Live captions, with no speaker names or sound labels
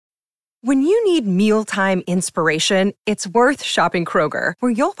When you need mealtime inspiration, it's worth shopping Kroger,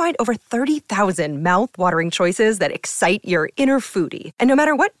 where you'll find over 30,000 mouth-watering choices that excite your inner foodie. And no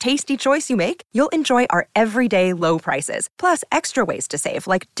matter what tasty choice you make, you'll enjoy our everyday low prices, plus extra ways to save,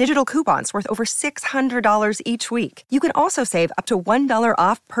 like digital coupons worth over $600 each week. You can also save up to $1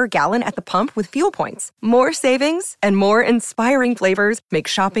 off per gallon at the pump with fuel points. More savings and more inspiring flavors make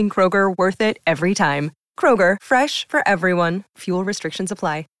shopping Kroger worth it every time. Kroger, fresh for everyone. Fuel restrictions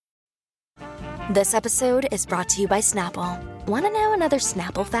apply. This episode is brought to you by Snapple. Want to know another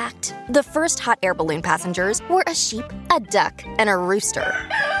Snapple fact? The first hot air balloon passengers were a sheep, a duck, and a rooster.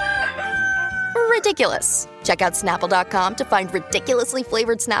 Ridiculous. Check out Snapple.com to find ridiculously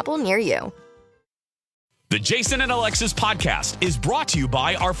flavored Snapple near you. The Jason and Alexis podcast is brought to you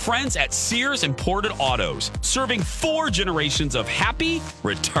by our friends at Sears Imported Autos, serving 4 generations of happy,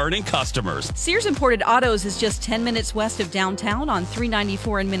 returning customers. Sears Imported Autos is just 10 minutes west of downtown on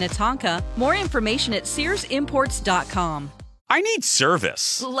 394 in Minnetonka. More information at SearsImports.com. I need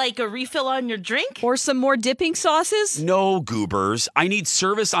service. Like a refill on your drink? Or some more dipping sauces? No, goobers. I need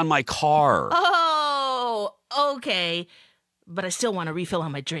service on my car. Oh, okay. But I still want a refill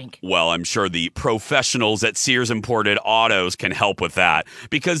on my drink. Well, I'm sure the professionals at Sears Imported Autos can help with that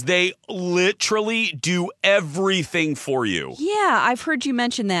because they literally do everything for you. Yeah, I've heard you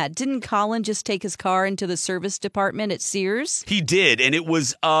mention that. Didn't Colin just take his car into the service department at Sears? He did, and it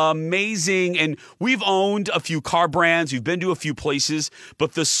was amazing. And we've owned a few car brands. We've been to a few places,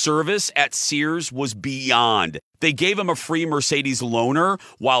 but the service at Sears was beyond. They gave him a free Mercedes loaner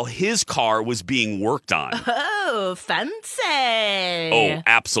while his car was being worked on. Oh, fancy. Oh,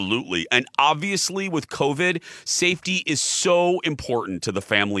 absolutely. And obviously with COVID, safety is so important to the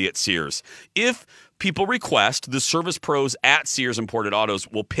family at Sears. If people request, the service pros at Sears Imported Autos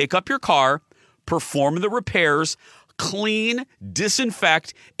will pick up your car, perform the repairs, clean,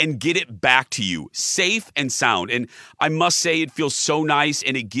 disinfect, and get it back to you safe and sound. And I must say, it feels so nice,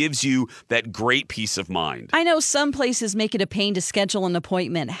 and it gives you that great peace of mind. I know some places make it a pain to schedule an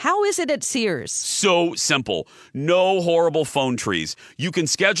appointment. How is it at Sears? So simple. No horrible phone trees. You can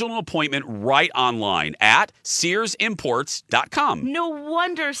schedule an appointment right online at SearsImports.com. No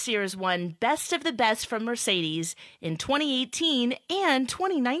wonder Sears won Best of the Best from Mercedes in 2018 and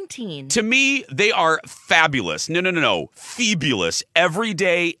 2019. To me, they are fabulous. No. Fabulous. Every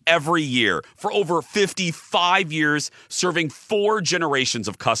day, every year. For over 55 years, serving 4 generations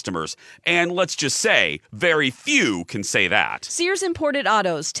of customers. And let's just say, very few can say that. Sears Imported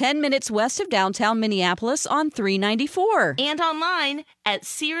Autos, 10 minutes west of downtown Minneapolis on 394. And online at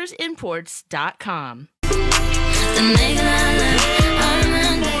SearsImports.com. Good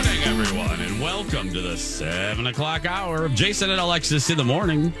morning, everyone, and welcome to the 7 o'clock hour of Jason and Alexis in the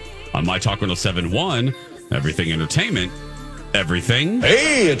morning on My Talk 107.1. Everything Entertainment. Everything.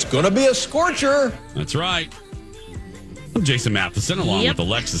 Hey, it's going to be a scorcher. That's right. I'm Jason Matheson, along with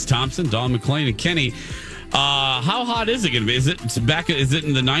Alexis Thompson, Dawn McClain, and Kenny. How hot is it going to be? Is it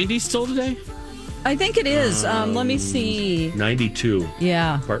in the 90s still today? I think it is. Let me see. 92.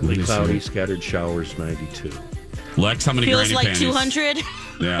 Yeah. Partly cloudy, scattered showers, 92. Lex, how many Feels granny like panties? 200.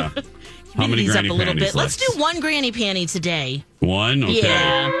 Yeah. How many These granny up a little panties, bit. Let's Lex? do one granny panty today. One? Okay.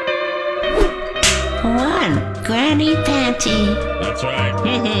 Yeah. One granny panty. That's right.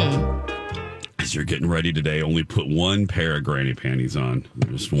 As you're getting ready today, only put one pair of granny panties on.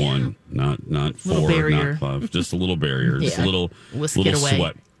 Just one, not 4, barrier. not 5. Just a little barrier. Just a little away.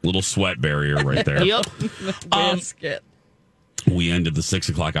 sweat. Little sweat barrier right there. Yep. Basket. We ended the 6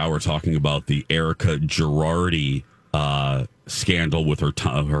 o'clock hour talking about the Erica Girardi scandal with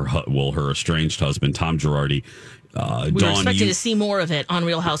her estranged husband, Tom Girardi. We were expecting to see more of it on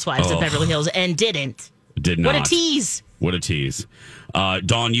Real Housewives of Beverly Hills and didn't. Did not. What a tease. What a tease.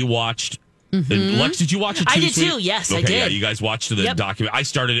 Dawn, you watched. Lex, did you watch it too? I did too. Yes, I did. Yeah, you guys watched the document. I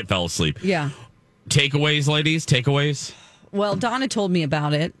started it, fell asleep. Yeah. Takeaways, ladies? Takeaways? Well, Donna told me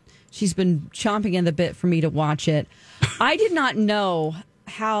about it. She's been chomping at the bit for me to watch it. I did not know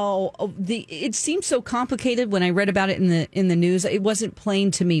how it seemed so complicated when I read about it in the news. It wasn't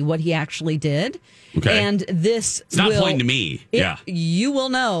plain to me what he actually did. Okay. And it's not plain to me. You will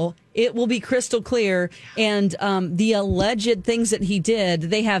know. It will be crystal clear. And the alleged things that he did,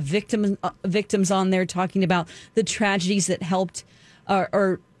 they have victims on there talking about the tragedies that helped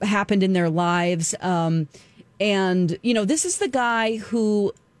or happened in their lives. And, this is the guy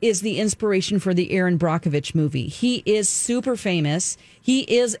who is the inspiration for the Aaron Brockovich movie. He is super famous. He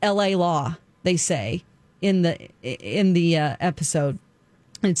is L.A. Law, they say, in the episode.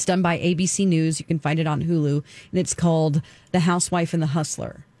 It's done by ABC News. You can find it on Hulu, and it's called The Housewife and the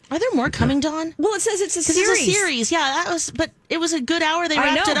Hustler. Are there more coming, Dawn? Well, it says it's a 'Cause series. it's a series. Yeah, but it was a good hour. They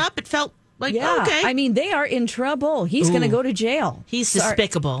wrapped it up. It felt like, okay. I mean, they are in trouble. He's going to go to jail. He's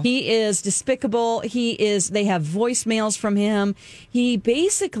despicable. He is despicable. They have voicemails from him. He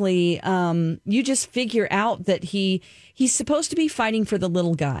basically, you just figure out that he's supposed to be fighting for the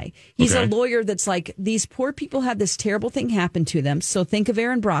little guy. He's a lawyer that's like, these poor people had this terrible thing happen to them. So think of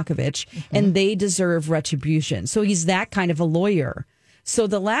Aaron Brockovich, and they deserve retribution. So he's that kind of a lawyer. So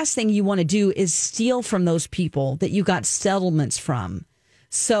the last thing you want to do is steal from those people that you got settlements from.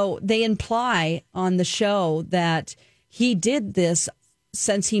 So they imply on the show that he did this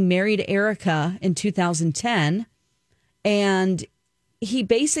since he married Erica in 2010. And he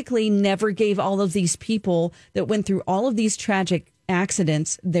basically never gave all of these people that went through all of these tragic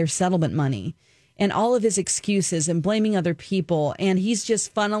accidents their settlement money, and all of his excuses and blaming other people. And he's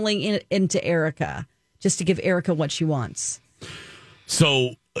just funneling it into Erica just to give Erica what she wants.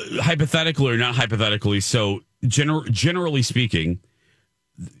 So hypothetically or not hypothetically, so generally speaking,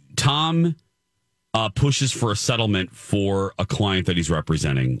 Tom pushes for a settlement for a client that he's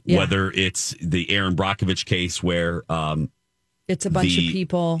representing, whether it's the Aaron Brockovich case where it's a bunch of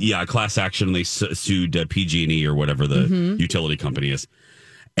people. Yeah, class action. They sued PG&E or whatever the utility company is.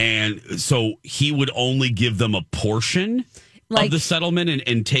 And so he would only give them a portion of the settlement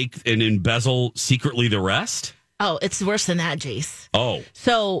and take and embezzle secretly the rest? Oh, it's worse than that, Jace. Oh.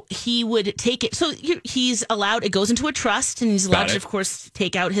 So he would take it. So he's allowed, it goes into a trust, and he's allowed to, of course,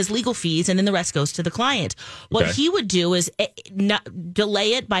 take out his legal fees, and then the rest goes to the client. What he would do is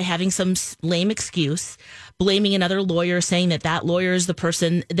delay it by having some lame excuse, blaming another lawyer, saying that lawyer is the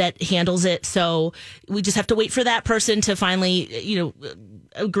person that handles it. So we just have to wait for that person to finally,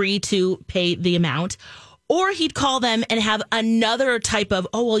 agree to pay the amount. Or he'd call them and have another type of,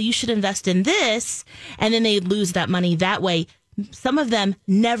 oh, well, you should invest in this. And then they'd lose that money that way. Some of them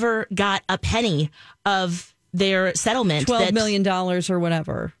never got a penny of their settlement. $12 million or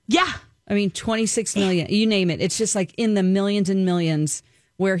whatever. Yeah. I mean, 26 million, you name it. It's just like in the millions and millions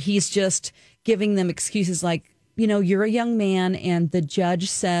where he's just giving them excuses like, you're a young man and the judge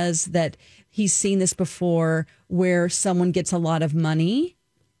says that he's seen this before where someone gets a lot of money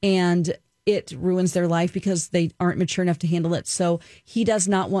and it ruins their life because they aren't mature enough to handle it. So he does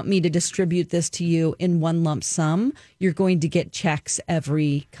not want me to distribute this to you in one lump sum. You're going to get checks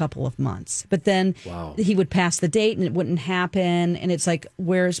every couple of months. But then he would pass the date and it wouldn't happen. And it's like,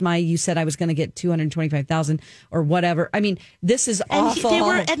 you said I was going to get $225,000 or whatever. I mean, this is awful.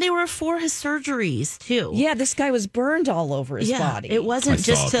 They were for his surgeries too. Yeah, this guy was burned all over his body. It wasn't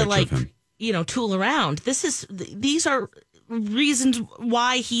just to tool around. These are reasons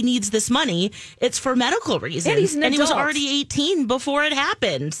why he needs this money. It's for medical reasons. And he was already 18 before it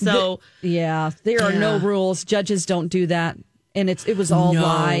happened. So there are no rules. Judges don't do that. And it was all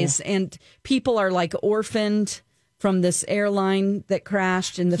lies. And people are like orphaned from this airline that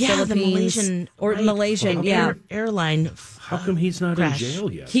crashed in the Philippines. The Malaysian airline. How come he's not in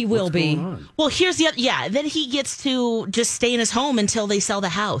jail yet? He will be. Well, here's the other. Then he gets to just stay in his home until they sell the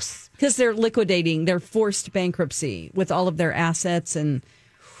house. Because they're liquidating, they're forced bankruptcy with all of their assets, and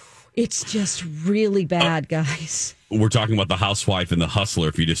it's just really bad, guys. We're talking about The Housewife and The Hustler,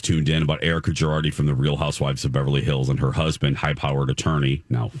 if you just tuned in, about Erica Girardi from The Real Housewives of Beverly Hills and her husband, high-powered attorney,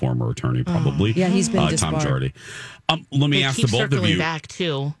 now former attorney probably. Yeah, he's been Tom Girardi. Let me ask the both of you. Back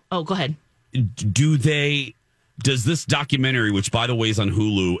too. Oh, go ahead. Does this documentary, which by the way is on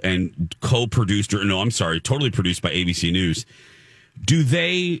Hulu and totally produced by ABC News, do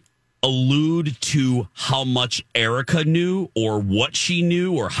they allude to how much Erica knew or what she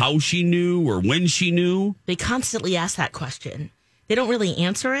knew or how she knew or when she knew? They constantly ask that question. They don't really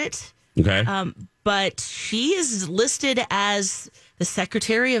answer it. Okay. But she is listed as the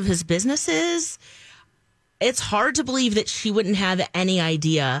secretary of his businesses. It's hard to believe that she wouldn't have any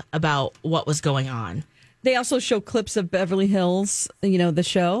idea about what was going on. They also show clips of Beverly Hills, the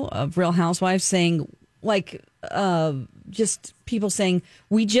show of Real Housewives saying, just people saying,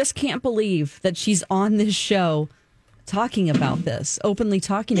 we just can't believe that she's on this show talking about this, openly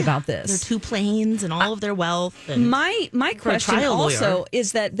talking about this. Their 2 planes and all of their wealth. And my question also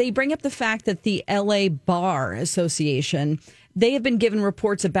is that they bring up the fact that the LA Bar Association, they have been given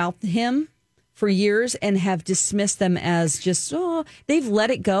reports about him for years and have dismissed them as just, they've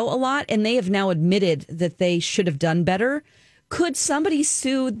let it go a lot. And they have now admitted that they should have done better. Could somebody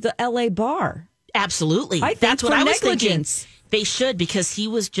sue the LA Bar? Absolutely. That's what I was thinking. They should, because he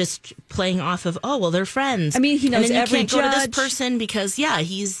was just playing off of, they're friends. I mean, he knows and then every you can't judge. Go to this person because,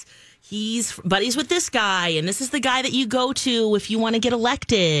 he's buddies with this guy, and this is the guy that you go to if you want to get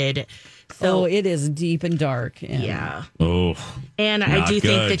elected. So it is deep and dark. Yeah. Oh. And I do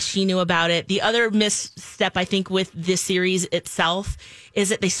think that she knew about it. The other misstep, I think, with this series itself is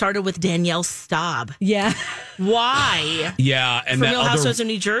that they started with Danielle Staub. Yeah. Why? Yeah. And From Real Housewives of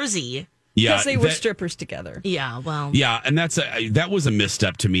New Jersey. Yeah. Because they were strippers together. Yeah, well. Yeah, and that was a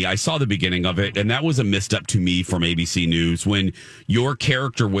misstep to me. I saw the beginning of it, and that was a misstep to me from ABC News when your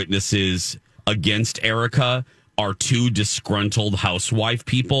character witnesses against Erica are two disgruntled housewife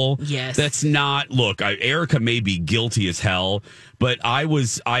people. Yes. That's not, look, Erica may be guilty as hell, but I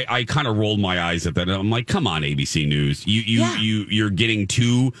kind of rolled my eyes at that. And I'm like, come on, ABC News. You're getting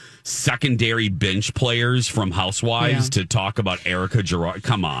two secondary bench players from Housewives to talk about Erica Girard.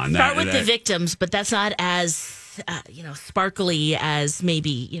 Come on. Start with the victims, but that's not as sparkly as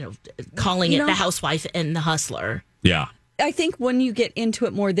maybe, calling it the housewife and the hustler. Yeah. I think when you get into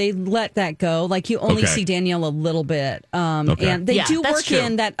it more, they let that go. Like you only see Danielle a little bit. And they do work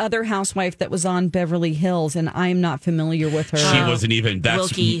in that other housewife that was on Beverly Hills, and I'm not familiar with her. She wasn't even. That's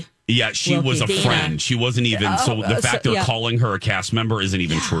Wilkie. Yeah, she was a friend. She wasn't even. So the fact they're calling her a cast member isn't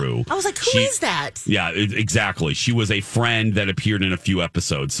even true. I was like, who is that? Yeah, exactly. She was a friend that appeared in a few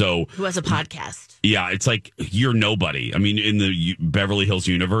episodes. So who has a podcast? Yeah, it's like you're nobody. I mean, in the Beverly Hills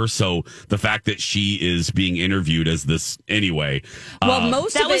universe. So the fact that she is being interviewed as this anyway. Well,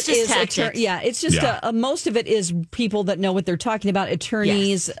 most of it is it's just most of it is people that know what they're talking about,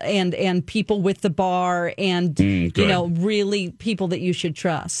 attorneys and people with the bar, and really people that you should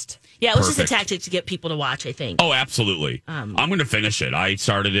trust. Yeah, it was just a tactic to get people to watch, I think. Oh, absolutely. I'm going to finish it. I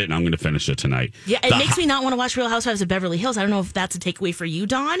started it, and I'm going to finish it tonight. Yeah, it makes me not want to watch Real Housewives of Beverly Hills. I don't know if that's a takeaway for you,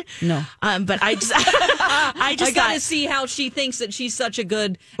 Dawn. No. But I just I got to see how she thinks that she's such a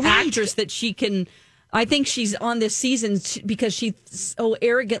good actress that she can. I think she's on this season because she so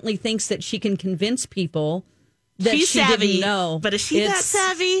arrogantly thinks that she can convince people that she's she savvy, didn't know. But is she that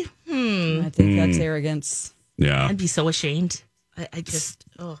savvy? I think that's arrogance. Yeah. I'd be so ashamed. I just,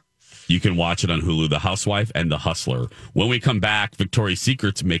 You can watch it on Hulu, The Housewife and The Hustler. When we come back, Victoria's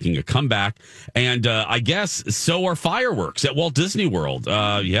Secret's making a comeback. And I guess so are fireworks at Walt Disney World.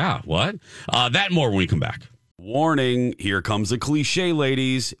 What? That and more when we come back. Warning, here comes a cliche,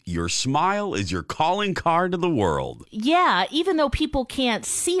 ladies. Your smile is your calling card to the world. Yeah, even though people can't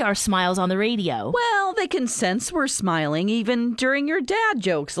see our smiles on the radio. Well, they can sense we're smiling even during your dad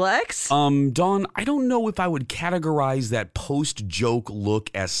jokes, Lex. Dawn, I don't know if I would categorize that post-joke look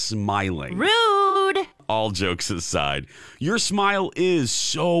as smiling. Rude! All jokes aside, your smile is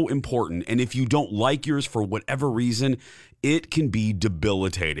so important, and if you don't like yours for whatever reason, it can be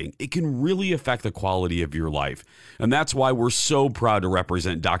debilitating. It can really affect the quality of your life. And that's why we're so proud to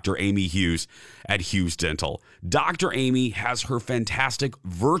represent Dr. Amy Hughes at Hughes Dental. Dr. Amy has her fantastic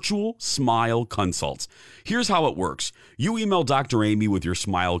virtual smile consults. Here's how it works. You email Dr. Amy with your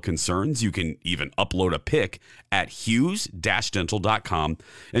smile concerns. You can even upload a pic at hughes-dental.com,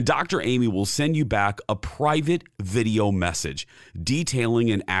 and Dr. Amy will send you back a private video message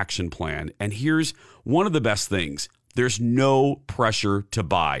detailing an action plan. And here's one of the best things. There's no pressure to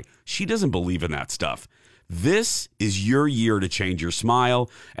buy. She doesn't believe in that stuff. This is your year to change your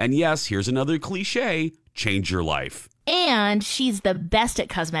smile. And yes, here's another cliche, change your life. And she's the best at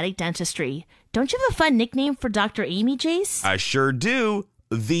cosmetic dentistry. Don't you have a fun nickname for Dr. Amy, Jace? I sure do.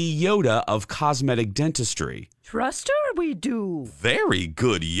 The Yoda of cosmetic dentistry. Trust her, we do. Very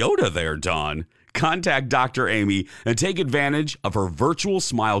good Yoda there, Dawn. Contact Dr. Amy and take advantage of her virtual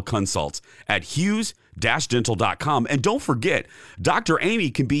smile consults at hughes-dental.com. And don't forget, Dr.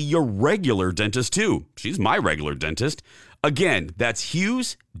 Amy can be your regular dentist too. She's my regular dentist. Again, that's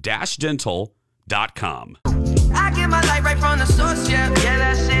hughes-dental.com. I get my light right from the source, yeah,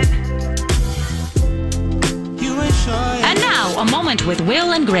 that's it. And now, a moment with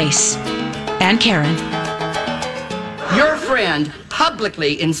Will and Grace and Karen. Your friend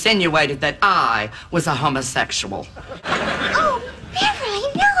publicly insinuated that I was a homosexual. Oh, Beverly,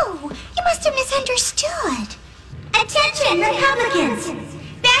 no. You must have misunderstood. Attention, Republicans.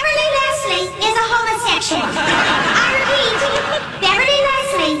 Beverly Leslie is a homosexual. I repeat, Beverly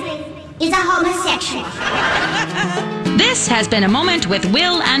Leslie is a homosexual. This has been a moment with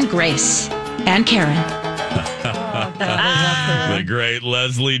Will and Grace and Karen. The great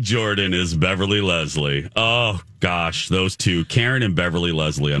Leslie Jordan is Beverly Leslie. Oh, gosh, those two, Karen and Beverly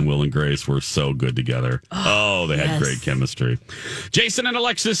Leslie on Will and Grace, were so good together. They had great chemistry. Jason and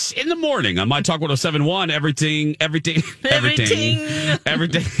Alexis in the morning on My Talk 107.1. Everything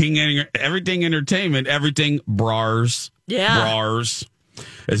entertainment, everything bras. Yeah. Bras,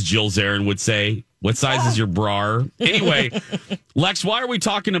 as Jill Zarin would say. What size is your bra? Anyway, Lex, why are we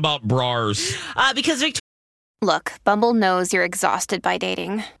talking about bras? Because Look, Bumble knows you're exhausted by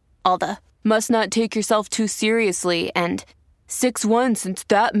dating. All the must not take yourself too seriously and 6'1" since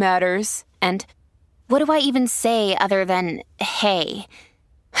that matters. And what do I even say other than hey?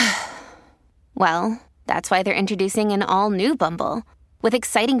 Well, that's why they're introducing an all-new Bumble with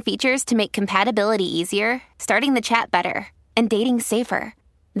exciting features to make compatibility easier, starting the chat better, and dating safer.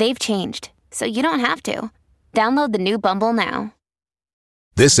 They've changed, so you don't have to. Download the new Bumble now.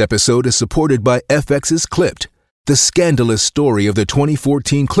 This episode is supported by FX's Clipped, the scandalous story of the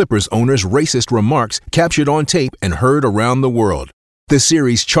 2014 Clippers owner's racist remarks captured on tape and heard around the world. The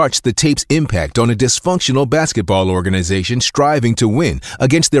series charts the tape's impact on a dysfunctional basketball organization striving to win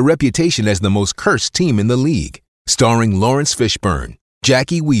against their reputation as the most cursed team in the league. Starring Lawrence Fishburne,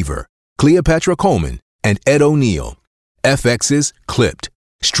 Jackie Weaver, Cleopatra Coleman, and Ed O'Neill. FX's Clipped,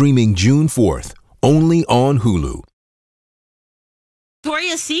 streaming June 4th, only on Hulu.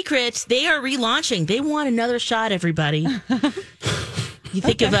 Victoria's Secret, they are relaunching. They want another shot, everybody. You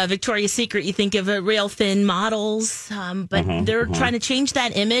think of Victoria's Secret, you think of rail thin models, but they're trying to change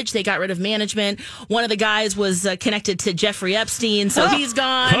that image. They got rid of management. One of the guys was connected to Jeffrey Epstein, so he's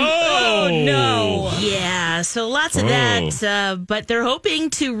gone. Oh, no. Yeah, so lots of that. But they're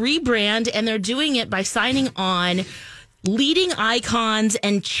hoping to rebrand, and they're doing it by signing on leading icons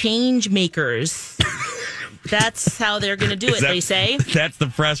and change makers. That's how they're going to do it, they say. That's the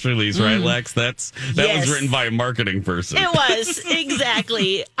press release, right, Lex? That was written by a marketing person. It was,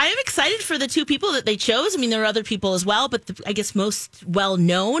 exactly. I am excited for the two people that they chose. I mean, there are other people as well, but I guess most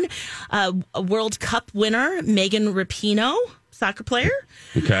well-known, a World Cup winner, Megan Rapinoe, soccer player.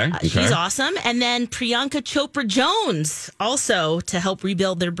 Okay. She's awesome. And then Priyanka Chopra Jones, also to help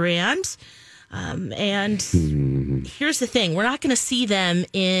rebuild their brand. And here's the thing. We're not going to see them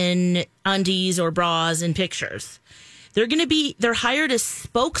in undies or bras in pictures. They're hired as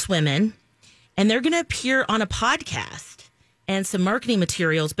spokeswomen, and they're going to appear on a podcast and some marketing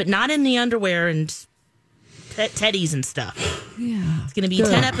materials, but not in the underwear and teddies and stuff. Yeah. It's going to be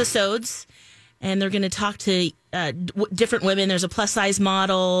 10 episodes, and they're going to talk to different women. There's a plus-size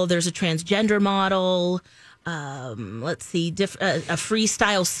model. There's a transgender model. Let's see, a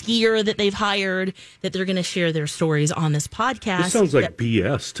freestyle skier that they've hired that they're going to share their stories on this podcast. This sounds like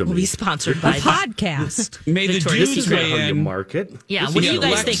BS to me. Will be sponsored by podcast. May the dudes weigh in. Market. Yeah, what are you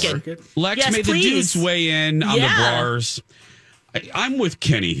guys thinking? Lex, yes, may please. The dudes weigh in on the bras. I'm with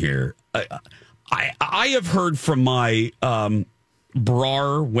Kenny here. I have heard from my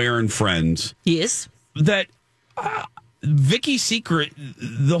bra wearing friends. Yes, that. Vicky's Secret,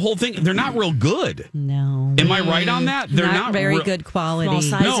 the whole thing, they're not real good. No. Am I right on that? They're not very good quality.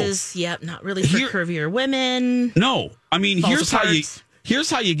 Small sizes, yep, not really for curvier women. No. I mean, here's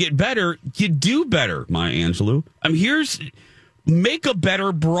how you get better. You do better, Maya Angelou. I mean, make a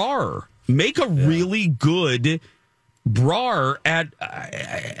better bra. Make a really good bra and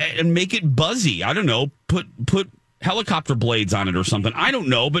make it buzzy. I don't know. Put helicopter blades on it or something. I don't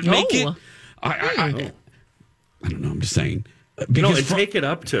know, but make it. I don't know. I'm just saying. And take it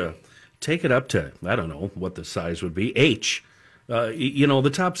up to, I don't know what the size would be. H.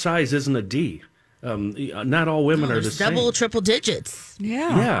 The top size isn't a D. Not all women are the same. Double, triple digits.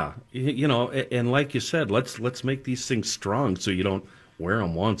 Yeah. And like you said, let's make these things strong so you don't wear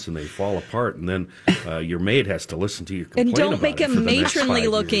them once and they fall apart, and then your maid has to listen to you complain and don't about make it them matronly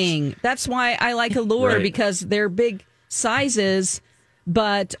looking. Years. That's why I like Allure, because they're big sizes,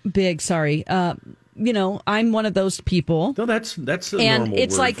 but big. Sorry. I'm one of those people. No, that's a and normal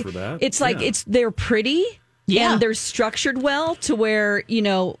it's word like, for that. It's like they're pretty and they're structured well to where,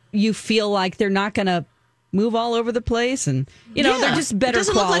 you feel like they're not going to move all over the place, and they're just better it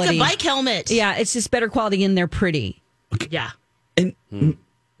doesn't quality. Look like a bike helmet. Yeah, it's just better quality and they're pretty. Yeah. And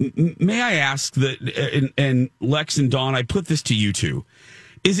may I ask that, and Lex and Dawn, I put this to you two.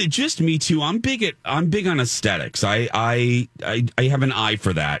 Is it just me too? I'm big on aesthetics. I have an eye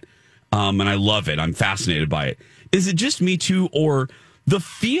for that. And I love it. I'm fascinated by it. Is it just me too, or the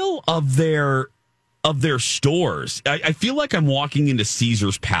feel of their stores? I feel like I'm walking into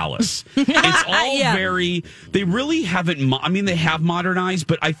Caesar's Palace. It's all very. They really haven't. They have modernized,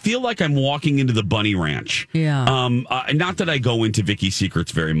 but I feel like I'm walking into the Bunny Ranch. Yeah. Not that I go into Vicky's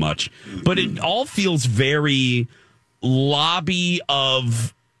Secrets very much, but it all feels very lobby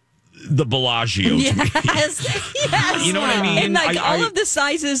of the Bellagio to me. Yes. You know what I mean? And like all of the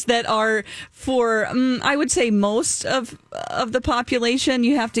sizes that are for, I would say most of the population,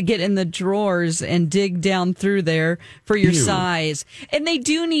 you have to get in the drawers and dig down through there for your size. And they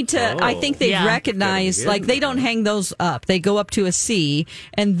do need to, I think they've recognized, like they don't hang those up. They go up to a C,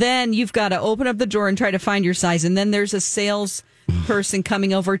 and then you've got to open up the drawer and try to find your size. And then there's a sales person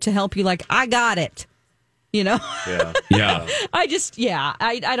coming over to help you, like, I got it. You know? Yeah.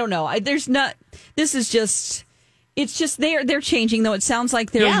 I don't know. This is just, it's just they're changing, though. It sounds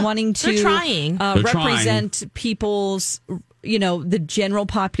like they're wanting to represent people's, the general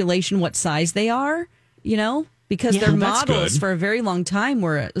population, what size they are, because their models for a very long time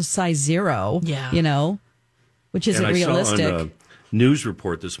were a size 0, which isn't realistic. Saw on a news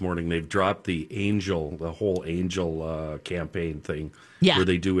report this morning, they've dropped the whole angel campaign thing. Yeah. Where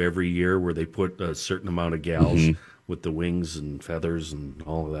they do every year, where they put a certain amount of gals with the wings and feathers and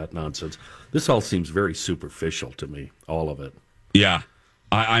all of that nonsense. This all seems very superficial to me, all of it. Yeah,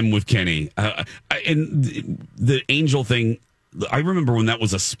 I'm with Kenny. And the angel thing, I remember when that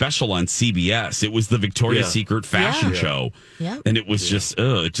was a special on CBS. It was the Victoria's Secret fashion show. Yeah. And it was just,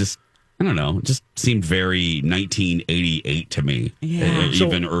 I don't know, it just seemed very 1988 to me.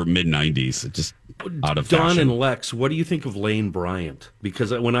 Even or mid-90s. It just out of Don fashion. and Lex, what do you think of Lane Bryant?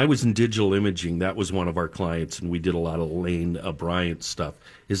 Because when I was in digital imaging, that was one of our clients, and we did a lot of Lane Bryant stuff.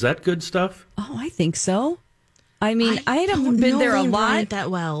 Is that good stuff? Oh, I think so. I mean, I haven't been there a lot Bryant that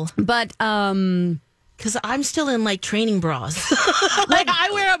well, but because I'm still in like training bras. Like I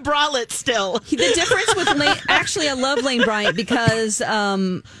wear a bralette still. The difference with Lane, actually, I love Lane Bryant because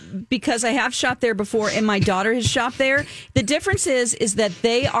I have shopped there before, and my daughter has shopped there. The difference is that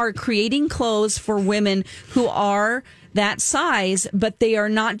they are creating clothes for women who are that size, but they are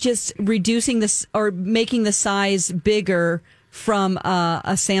not just reducing this or making the size bigger from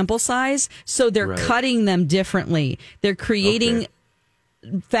a sample size. So they're cutting them differently. They're creating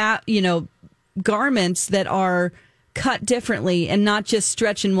garments that are cut differently and not just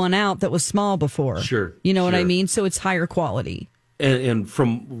stretching one out that was small before. Sure. You know what I mean? So it's higher quality. And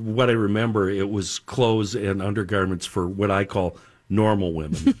from what I remember, it was clothes and undergarments for what I call normal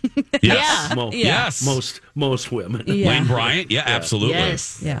women. Yes. Most women. Yeah. Lane Bryant? Yeah, absolutely.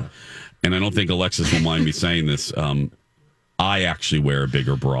 Yes. Yeah. And I don't think Alexis will mind me saying this. I actually wear a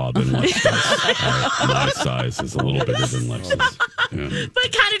bigger bra than Lex does. My size is a little bigger than Lex's. Yeah.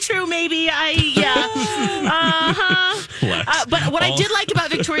 But kind of true, maybe. But what I did like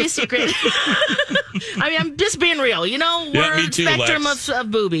about Victoria's Secret, I mean, I'm just being real, we're me too, spectrum Lex. of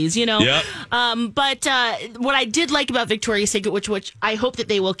boobies, Yep. But what I did like about Victoria's Secret, which I hope that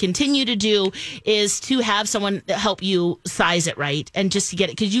they will continue to do, is to have someone help you size it right and just to get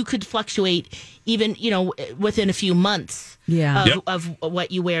it, because you could fluctuate even, within a few months of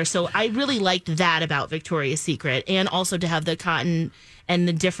what you wear. So I really liked that about Victoria's Secret, and also to have the cotton and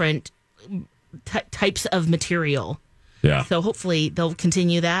the different types of material. Yeah. So hopefully they'll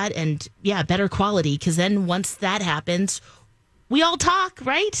continue that, and better quality, because then once that happens, we all talk,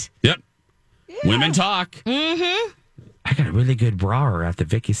 right? Yep. Yeah. Women talk. Mm-hmm. I got a really good bra at the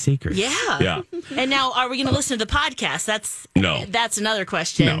Vicky's Secret. Yeah. And now, are we going to listen to the podcast? That's another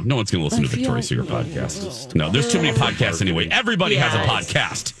question. No one's going to listen to Victoria's Secret podcast. No, there's too many podcasts anyway. Everybody has a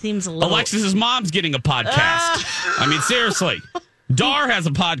podcast. Seems a little. Alexis's mom's getting a podcast. I mean, seriously. Dar has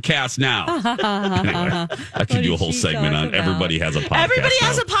a podcast now. Anyway, I could do a whole segment on everybody has a podcast. Everybody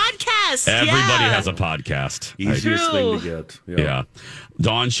has a podcast. Everybody has a podcast. Easiest thing to get. Yeah.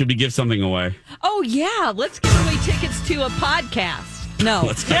 Dawn, should we give something away? Oh, yeah. Let's give away tickets to a podcast. No.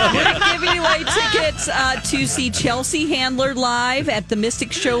 We're giving away tickets to see Chelsea Handler live at the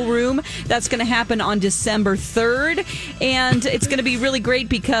Mystic Showroom. That's going to happen on December 3rd. And it's going to be really great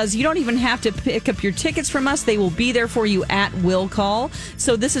because you don't even have to pick up your tickets from us. They will be there for you at will call.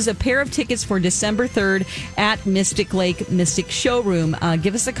 So this is a pair of tickets for December 3rd at Mystic Lake Mystic Showroom.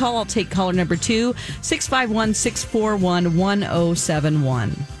 Give us a call. I'll take caller number 2,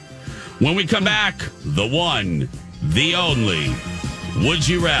 651-641-1071. When we come back, the one, the only, Would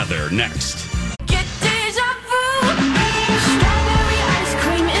You Rather, next. Get deja vu. Strawberry ice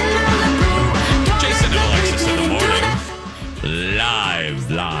cream in Malibu. Jason and Alexis in the morning.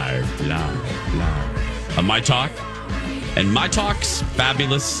 Live. On My Talk and My Talk's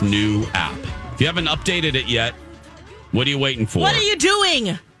fabulous new app. If you haven't updated it yet, what are you waiting for? What are you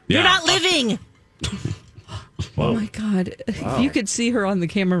doing? You're not living. Oh my God. If you could see her on the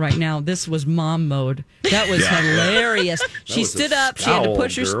camera right now, this was mom mode. That was hilarious. She stood up. She had to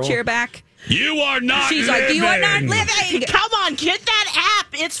push her chair back. You are not She's living. like, you are not living. Come on, get that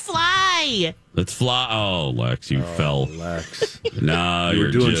app It's fly. Let's fly. Oh, Lex, you fell. Lex. No,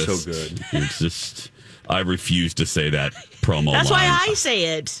 you're doing so just, good. You're just. I refuse to say that promo That's line. why I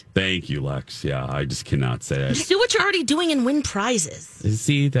say it. Thank you, Lex. Yeah, I just cannot say it. Just do what you're already doing and win prizes.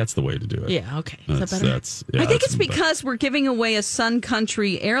 See, that's the way to do it. Yeah, okay. Is that better? Yeah, I think it's because we're giving away a Sun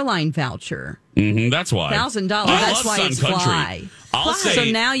Country airline voucher. That's why. $1,000. I That's love why Sun it's Country. fly. I'll say. So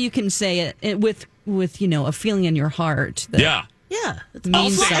now you can say it with a feeling in your heart. Yeah. Yeah.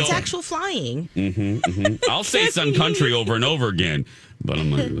 It's actual flying. I'll say Sun Country over and over again, but I'm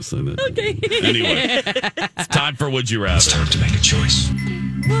not going to say that. Okay. Anyway, it's time for Would You Rather. It's time to make a choice.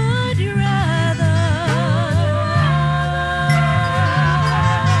 Would you rather?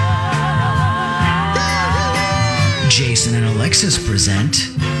 Jason and Alexis present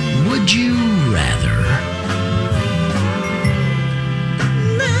Would You Rather?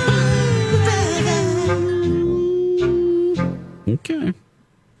 Okay.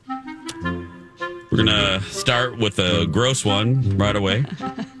 We're going to start with a gross one right away.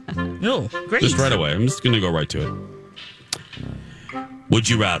 No, great. Just right away. I'm just going to go right to it. Would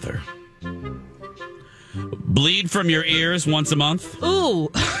you rather bleed from your ears once a month? Ooh.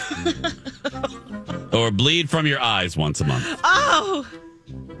 Or bleed from your eyes once a month? Oh.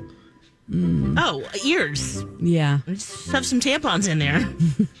 Oh, ears. Yeah. Just have some tampons in there.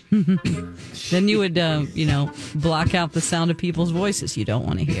 Then you would, block out the sound of people's voices you don't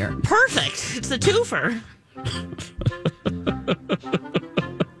want to hear. Perfect. It's a twofer.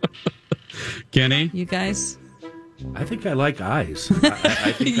 Kenny? You guys? I think I like eyes.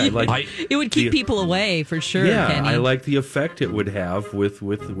 I think I like. It would keep people away for sure. Yeah, Kenny. I like the effect it would have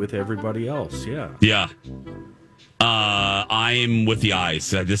with everybody else. Yeah. Yeah. I'm with the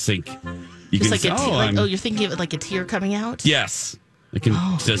eyes. I just think you It's can like say, you're thinking of it like a tear coming out? Yes. I can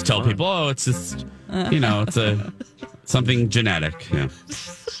just tell people, it's just, it's something genetic. Yeah.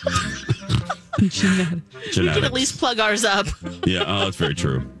 Genetic. We can at least plug ours up. Yeah, that's very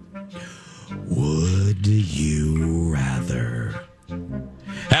true. Would you rather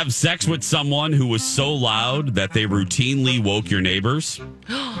have sex with someone who was so loud that they routinely woke your neighbors?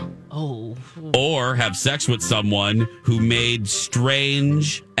 Oh. Or have sex with someone who made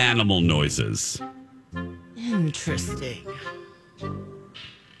strange animal noises? Interesting.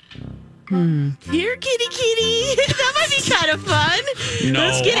 Here, kitty. That might be kind of fun. No,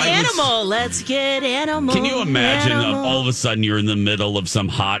 Let's get animal. Can you imagine animal. all of a sudden you're in the middle of some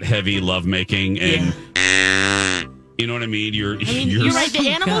hot, heavy lovemaking and you know what I mean? You're right. The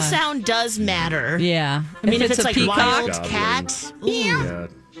animal sound does matter. Yeah. I mean, if it's a like peacock, wild cat. Yeah.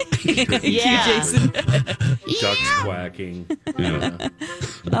 Yeah. Jason. Ducks quacking. Yeah.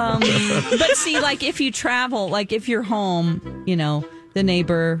 But see, like if you travel, like if you're home, the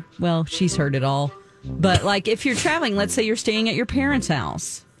neighbor, well, she's heard it all. But like if you're traveling, let's say you're staying at your parents'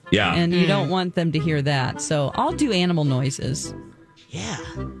 house. Yeah. And you don't want them to hear that. So I'll do animal noises. Yeah.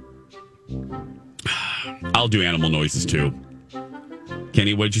 I'll do animal noises too.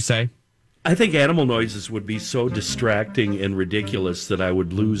 Kenny, what'd you say? I think animal noises would be so distracting and ridiculous that I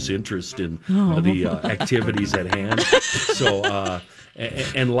would lose interest in the activities at hand. So,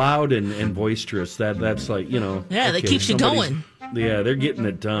 and loud and boisterous, that's like, Yeah, that keeps you going. Yeah, they're getting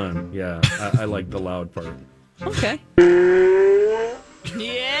it done. Yeah, I like the loud part. Okay.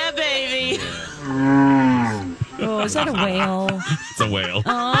 Yeah, baby. Oh, is that a whale? It's a whale.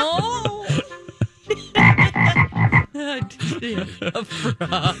 Oh. A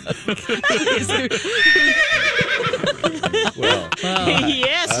frog. Well,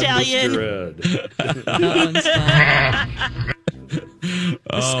 yeah, stallion. That one's fun.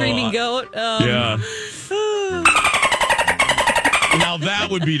 The screaming goat. Yeah. Now that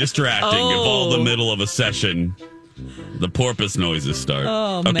would be distracting if all the middle of a session, the porpoise noises start.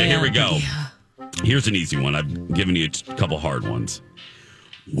 Oh, okay, man. here we go. Here's an easy one. I've given you a couple hard ones.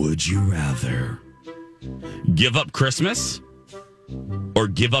 Would you rather give up Christmas or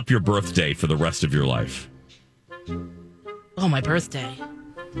give up your birthday for the rest of your life? Oh, my birthday.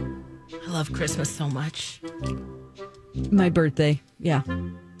 I love Christmas so much. My birthday. Yeah.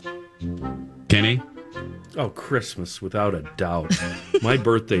 Kenny? Oh, Christmas, without a doubt. My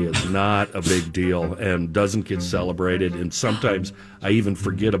birthday is not a big deal and doesn't get celebrated, and sometimes I even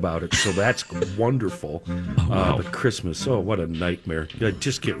forget about it, so that's wonderful. Oh, wow. But Christmas, what a nightmare. Yeah,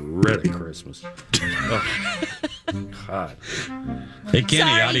 just get rid of Christmas. Oh, God. Hey,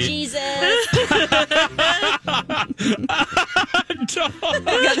 Kenny, how do you... Jesus.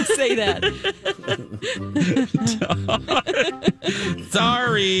 I gotta say that.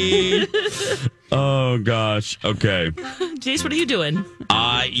 Sorry. Oh, gosh. Okay. Jace, what are you doing?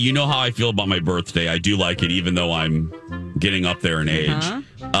 You know how I feel about my birthday. I do like it, even though I'm getting up there in age.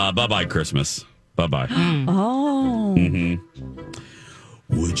 Bye-bye, Christmas. Bye-bye. Oh.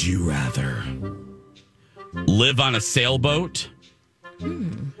 Would you rather live on a sailboat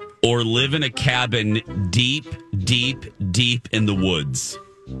or live in a cabin deep, deep, deep in the woods?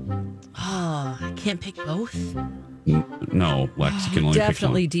 Oh, I can't pick both. No, Lex, you can only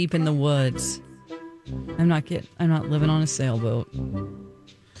Definitely pick one. deep in the woods. I'm not living on a sailboat.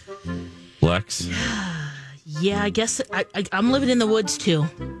 Lex? Yeah, I guess I'm living in the woods too.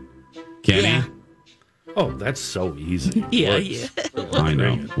 Kenny? Yeah. Oh, that's so easy. Yeah, Woods. I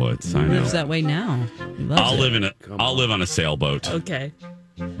know. Woods. I know. Lives that way now. He loves I'll it. live on a sailboat. Okay.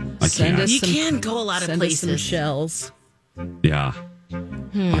 I Send can't. us You some- can go a lot of Send us some places. shells. Yeah.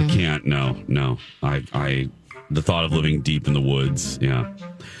 I can't. No. I the thought of living deep in the woods. Yeah.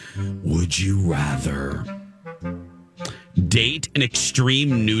 Would you rather date an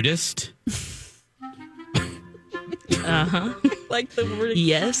extreme nudist? Like the word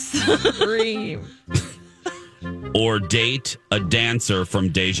Yes. extreme. Or date a dancer from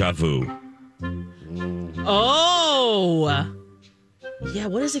Deja Vu? Oh. Yeah,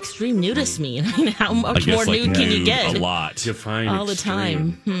 what does extreme nudist mean? I mean, how I much guess more like nude can you nude get? A lot. Define All the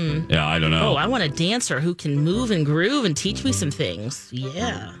extreme. time. Yeah, I don't know. Oh, I want a dancer who can move and groove and teach me some things.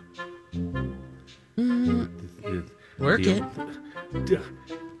 Yeah. Work it.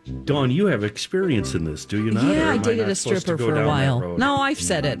 Dawn, you have experience in this, do you not? Or Yeah, I am dated not a supposed to stripper go for a down that while. road? No, I've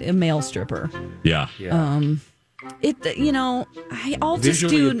said it. A male stripper. Yeah. It, I'll just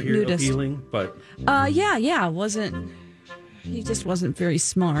Visually do nudist. appealing, but Yeah, he just wasn't very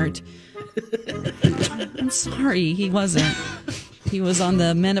smart. I'm sorry, he wasn't. He was on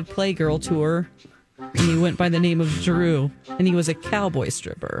the Men of Playgirl tour, and he went by the name of Drew, and he was a cowboy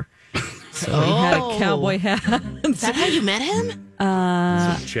stripper. So he had a cowboy hat. Is that how you met him?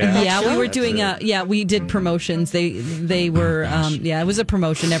 Yeah, we were doing we did promotions. They were it was a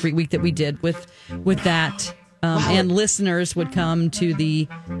promotion every week that we did with that. And listeners would come to the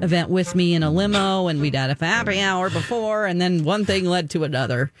event with me in a limo, and we'd had a happy hour before, and then one thing led to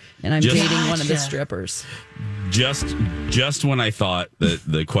another, and I'm dating one of the strippers. Just when I thought that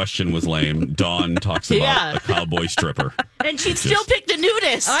the question was lame, Dawn talks about a cowboy stripper. And she'd still pick the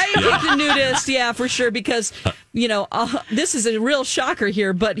nudist. I picked the nudist, yeah, for sure, because, this is a real shocker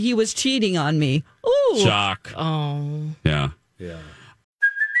here, but he was cheating on me. Ooh. Shock. Oh. Yeah.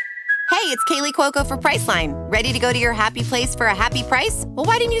 Hey, it's Kaylee Cuoco for Priceline. Ready to go to your happy place for a happy price? Well,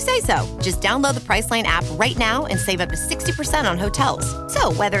 why didn't you say so? Just download the Priceline app right now and save up to 60% on hotels.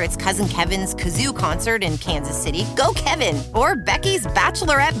 So whether it's Cousin Kevin's Kazoo Concert in Kansas City, go Kevin, or Becky's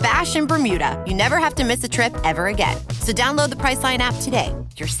Bachelorette Bash in Bermuda, you never have to miss a trip ever again. So download the Priceline app today.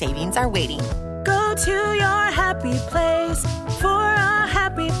 Your savings are waiting. Go to your happy place for a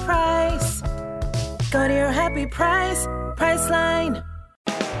happy price. Go to your happy price, Priceline.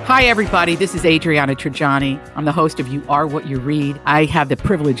 Hi, everybody. This is Adriana Trajani. I'm the host of You Are What You Read. I have the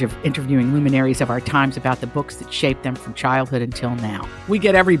privilege of interviewing luminaries of our times about the books that shaped them from childhood until now. We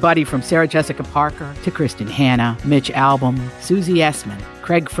get everybody from Sarah Jessica Parker to Kristen Hanna, Mitch Albom, Susie Essman,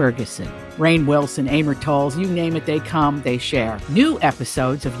 Craig Ferguson, Rainn Wilson, Amor Tolls, you name it, they come, they share. New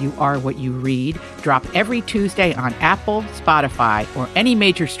episodes of You Are What You Read drop every Tuesday on Apple, Spotify, or any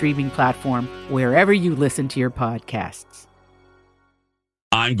major streaming platform wherever you listen to your podcasts.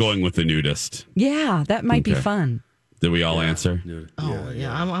 I'm going with the nudist. Yeah, that might be fun. Did we all answer? Oh,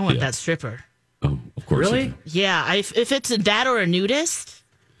 yeah. I want that stripper. Oh, of course. Really? Yeah. If it's a dad or a nudist,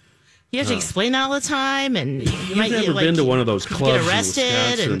 you have to explain that all the time. And You've never been to one of those clubs get arrested in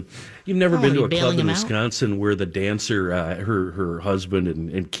Wisconsin. and You've never been to a bailing club in him out? Wisconsin where the dancer, her husband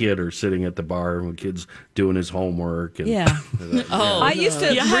and kid are sitting at the bar and the kid's doing his homework. And, Yeah. I used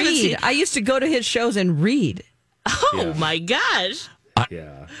to You haven't read. seen- I used to go to his shows and read. Oh, my gosh.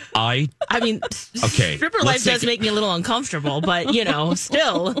 I mean, Okay, stripper let's life take does it- make me a little uncomfortable, but,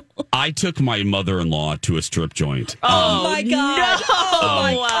 still. I took my mother-in-law to a strip joint. Oh, my God. No.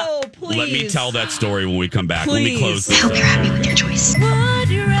 Oh, please. Let me tell that story when we come back. Let me Please. close this. Hope you're happy with your choice. Would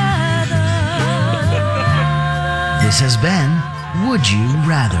you rather? This has been Would You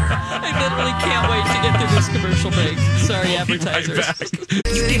Rather? I literally can't wait to get through this commercial break. Sorry, advertisers.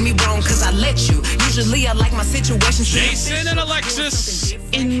 You did me wrong because I let you. Usually I like my situation. Jason and Alexis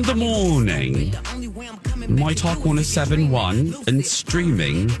in the morning. My Talk 107.1 and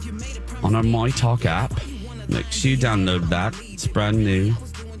streaming on our My Talk app. Make sure you download that. It's brand new.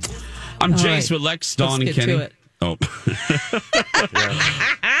 I'm All Jace right. with Lex, Dawn, and Let's get Kenny. to it. Oh.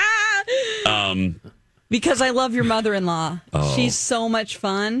 Because I love your mother-in-law. Oh. She's so much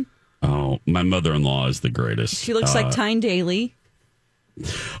fun. Oh, my mother-in-law is the greatest. She looks like Tyne Daly.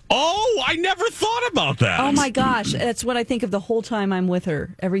 Oh, I never thought about that. Oh my gosh, that's what I think of the whole time I'm with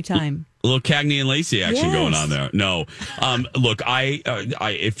her. Every time. A little Cagney and Lacey action going on there. No, look, I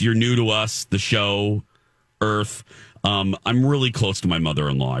if you're new to us, the show, Earth, I'm really close to my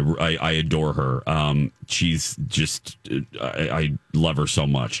mother-in-law. I adore her. She's just, I love her so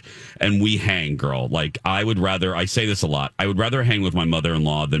much, and we hang, girl. Like I say this a lot. I would rather hang with my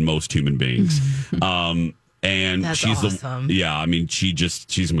mother-in-law than most human beings. And that's she's awesome. I mean,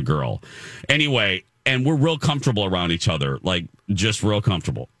 she's my girl. Anyway, and we're real comfortable around each other, like just real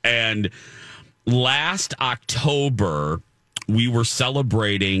comfortable. And last October, we were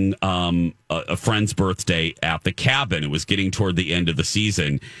celebrating a friend's birthday at the cabin. It was getting toward the end of the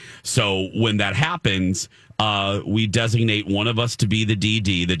season. So when that happens, we designate one of us to be the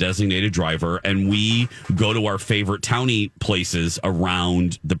DD, the designated driver, and we go to our favorite towny places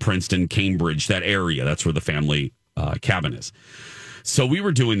around the Princeton, Cambridge, that area. That's where the family cabin is. So we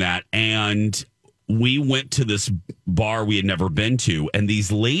were doing that, and we went to this bar we had never been to, and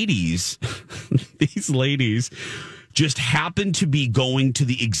these ladies just happened to be going to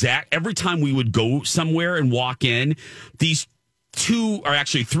the exact, every time we would go somewhere and walk in, these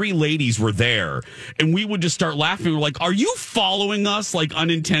three ladies were there, and we would just start laughing. We're like, are you following us, like,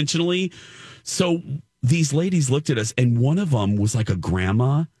 unintentionally? So these ladies looked at us, and one of them was like a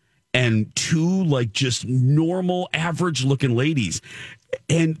grandma, and two like just normal average looking ladies.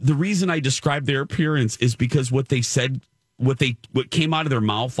 And the reason I described their appearance is because what they said, what came out of their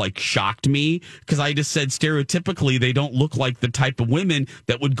mouth, like, shocked me, because I just said stereotypically they don't look like the type of women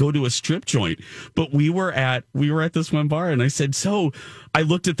that would go to a strip joint. But we were at this one bar, and I said, so I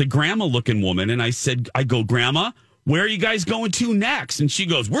looked at the grandma looking woman, and I go, Grandma, where are you guys going to next? And she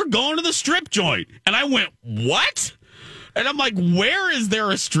goes, we're going to the strip joint. And I went, what? And I'm like, where is there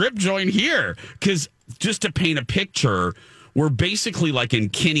a strip joint here? Because just to paint a picture, we're basically like in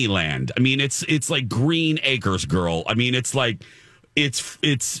Kinneyland. I mean, it's like Green Acres, girl. I mean, it's like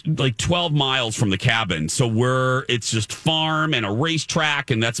 12 miles from the cabin. So it's just farm and a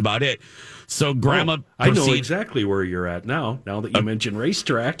racetrack, and that's about it. So Grandma, I know exactly where you're at now that you mentioned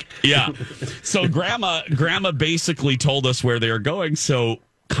racetrack. Yeah. So Grandma basically told us where they were going. So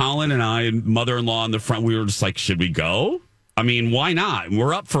Colin and I and mother-in-law in the front, we were just like, should we go? I mean, why not?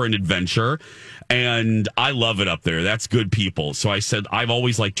 We're up for an adventure, and I love it up there. That's good people. So I said, I've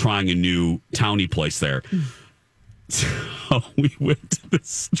always liked trying a new towny place there. So we went to the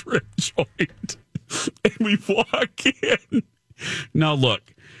strip joint, and we walk in. Now, look,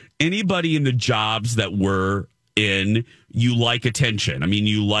 anybody in the jobs that we're in, you like attention. I mean,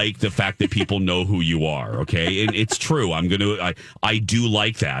 you like the fact that people know who you are, okay? And it's true. I do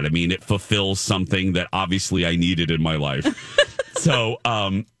like that. I mean, it fulfills something that obviously I needed in my life. So,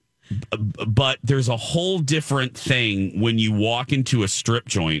 but there's a whole different thing when you walk into a strip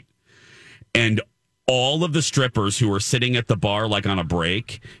joint and all of the strippers who are sitting at the bar, like on a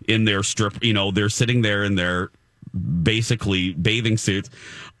break in their they're sitting there in their basically bathing suits.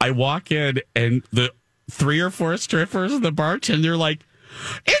 I walk in, and the 3 or 4 strippers and the bartender, like,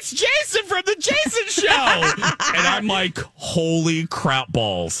 it's Jason from the Jason Show. And I'm like, holy crap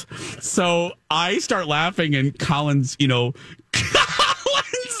balls. So I start laughing, and Colin's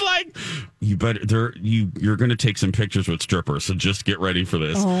like, you're going to take some pictures with strippers, so just get ready for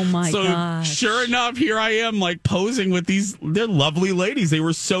this. Oh my gosh. So sure enough, here I am, like, posing with they're lovely ladies. They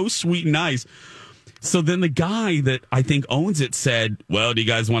were so sweet and nice. So then the guy that I think owns it said, well, do you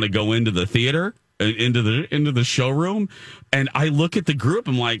guys want to go into the theater? Into the showroom? And I look at the group,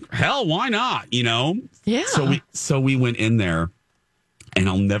 I'm like, hell, why not? Yeah. So we went in there, and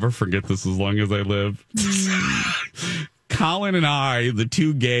I'll never forget this as long as I live. Colin and I, the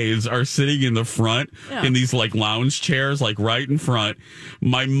two gays, are sitting in the front in these like lounge chairs, like right in front.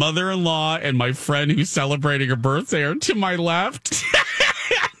 My mother-in-law and my friend who's celebrating her birthday are to my left.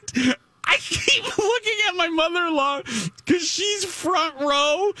 I keep looking at my mother-in-law because she's front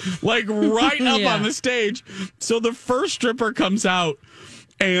row, like right up on the stage. So the first stripper comes out,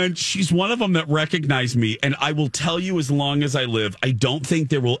 and she's one of them that recognized me. And I will tell you, as long as I live, I don't think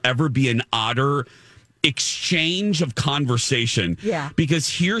there will ever be an odder exchange of conversation. Yeah. Because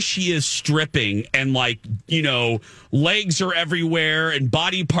here she is stripping, and like, legs are everywhere and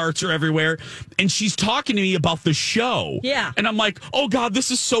body parts are everywhere. And she's talking to me about the show. Yeah. And I'm like, oh God, this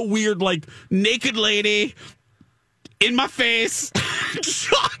is so weird. Like, naked lady in my face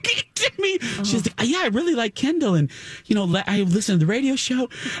talking to me. She's like, yeah, I really like Kendall, and I listen to the radio show.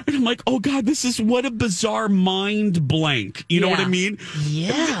 And I'm like, oh God, what a bizarre mind blank. You know what I mean?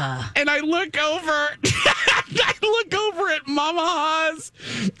 Yeah. And I look over I look over at Mama Haas,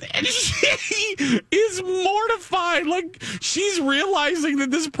 and she is mortified. Like, she's realizing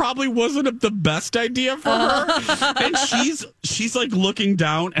that this probably wasn't the best idea for her. And she's like looking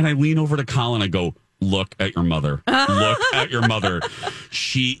down, and I lean over to Colin. I go, look at your mother. Look at your mother.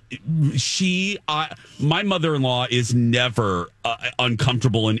 My mother-in-law is never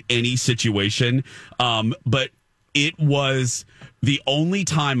uncomfortable in any situation. But it was the only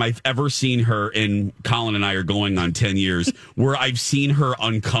time I've ever seen her, and Colin and I are going on 10 years, where I've seen her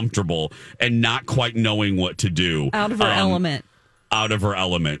uncomfortable and not quite knowing what to do. Out of her element. Out of her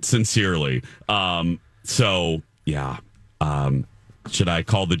element, sincerely. So, yeah. Should I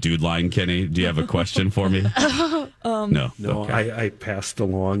call the dude line, Kenny? Do you have a question for me? No. Okay. I passed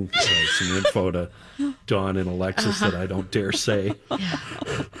along some info to Dawn and Alexis that I don't dare say.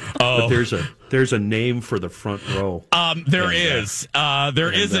 But there's a name for the front row. There is a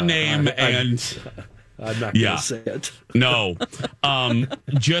name, and I'm not going to say it. No.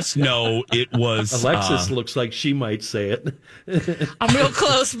 Just know it was... Alexis looks like she might say it. I'm real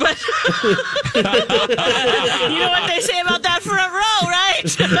close, but... you know what they say about that front row, right?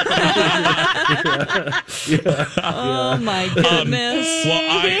 Oh, my goodness.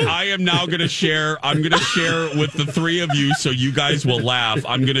 Well, I am now going to share... I'm going to share with the three of you so you guys will laugh.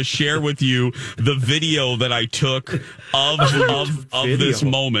 I'm going to share with you the video that I took of this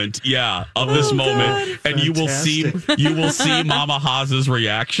moment. Yeah, of this moment. God. And you will see Mama Haas's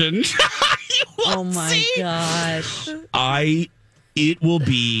reaction. Oh my gosh. It will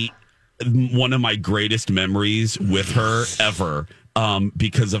be one of my greatest memories with her ever.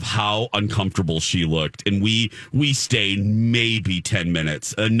 Because of how uncomfortable she looked. And we stayed maybe 10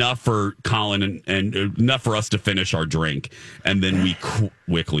 minutes, enough for Colin and enough for us to finish our drink. And then we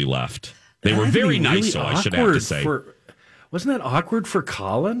quickly left. They were very nice, so I should have to say. Wasn't that awkward for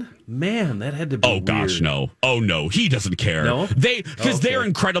Colin? Man, that had to be weird. Gosh, no. Oh, no. He doesn't care. No? They're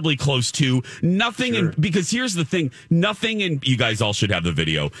incredibly close to nothing. Sure. Because here's the thing. Nothing, and you guys all should have the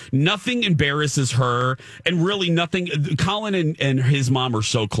video. Nothing embarrasses her. And really nothing. Colin and his mom are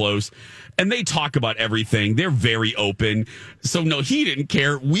so close. And they talk about everything. They're very open. So, no, he didn't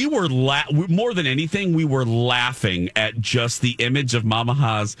care. We were, more than anything, we were laughing at just the image of Mama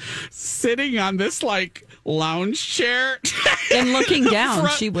Haas sitting on this, lounge chair. And looking down.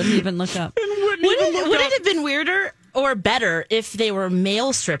 She wouldn't even look up. Wouldn't it have been weirder or better if they were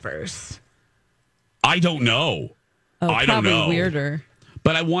male strippers? I don't know. I don't know. Weirder.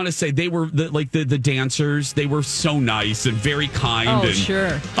 But I want to say they were the dancers. They were so nice and very kind. Oh, and,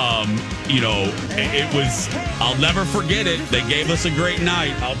 sure. It was. I'll never forget it. They gave us a great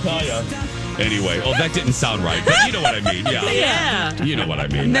night. I'll tell you. Anyway, that didn't sound right, but you know what I mean. Yeah. Yeah. You know what I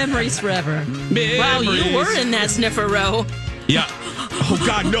mean. Memories forever. Wow, you were in that sniffer row. Yeah. Oh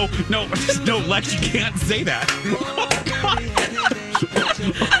God, no, Lex, you can't say that. Oh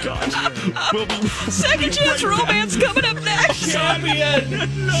God. We'll be Second Chance Romance coming up next. Champion.